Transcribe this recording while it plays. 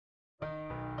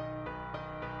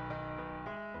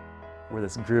We're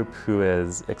this group who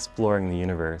is exploring the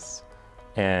universe,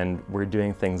 and we're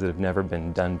doing things that have never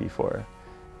been done before.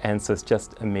 And so it's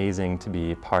just amazing to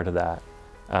be part of that.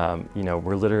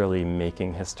 We're literally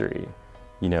making history,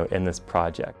 in this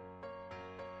project.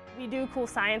 We do cool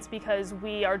science because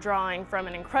we are drawing from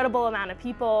an incredible amount of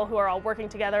people who are all working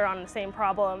together on the same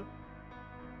problem.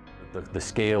 The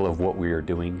scale of what we are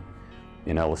doing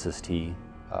in LSST,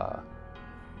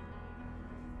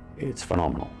 it's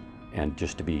phenomenal. And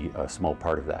just to be a small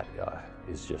part of that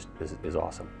is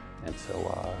awesome. And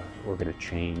so we're going to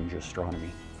change astronomy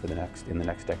in the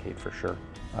next decade for sure.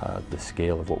 The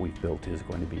scale of what we've built is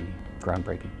going to be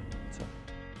groundbreaking. So.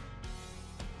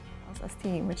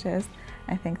 LSST, which is,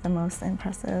 I think, the most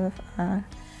impressive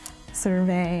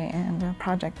survey and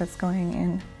project that's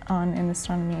going on in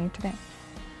astronomy today.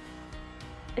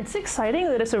 It's exciting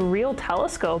that it's a real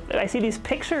telescope. I see these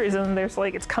pictures and there's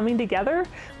it's coming together.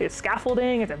 It's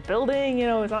scaffolding, it's a building,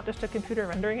 it's not just a computer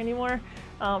rendering anymore.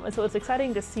 And so it's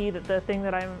exciting to see that the thing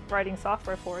that I'm writing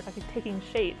software for is actually taking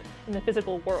shape in the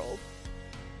physical world.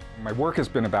 My work has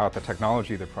been about the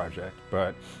technology of the project,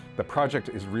 but the project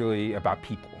is really about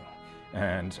people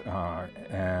and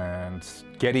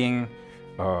getting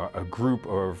a group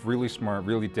of really smart,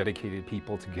 really dedicated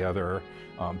people together,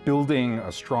 building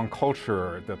a strong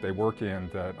culture that they work in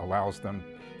that allows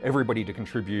everybody to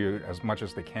contribute as much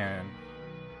as they can.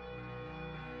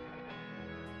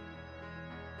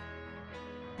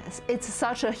 It's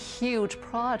such a huge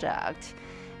project,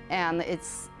 and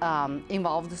it's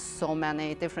involved so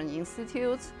many different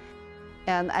institutes.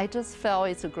 And I just felt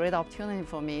it's a great opportunity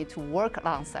for me to work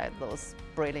alongside those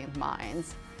brilliant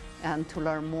minds and to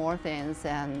learn more things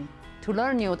and to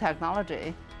learn new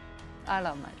technology. I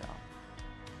love my job.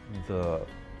 The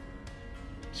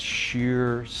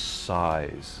sheer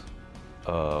size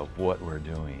of what we're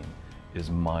doing is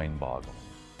mind-boggling.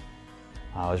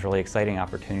 It was a really exciting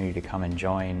opportunity to come and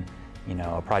join,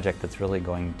 a project that's really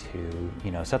going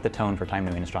to, set the tone for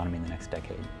time-domain astronomy in the next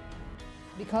decade.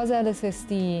 Because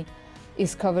LSST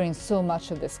is covering so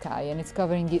much of the sky, and it's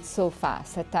covering it so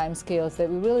fast at time scales that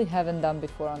we really haven't done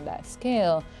before on that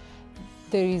scale,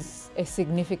 there is a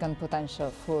significant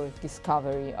potential for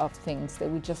discovery of things that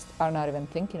we just are not even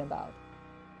thinking about.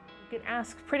 You can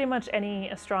ask pretty much any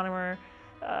astronomer,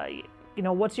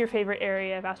 what's your favorite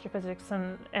area of astrophysics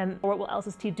and what will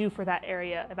LSST do for that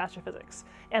area of astrophysics?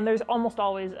 And there's almost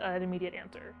always an immediate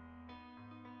answer.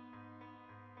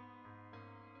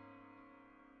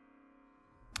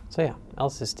 So yeah,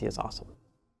 LSST is awesome.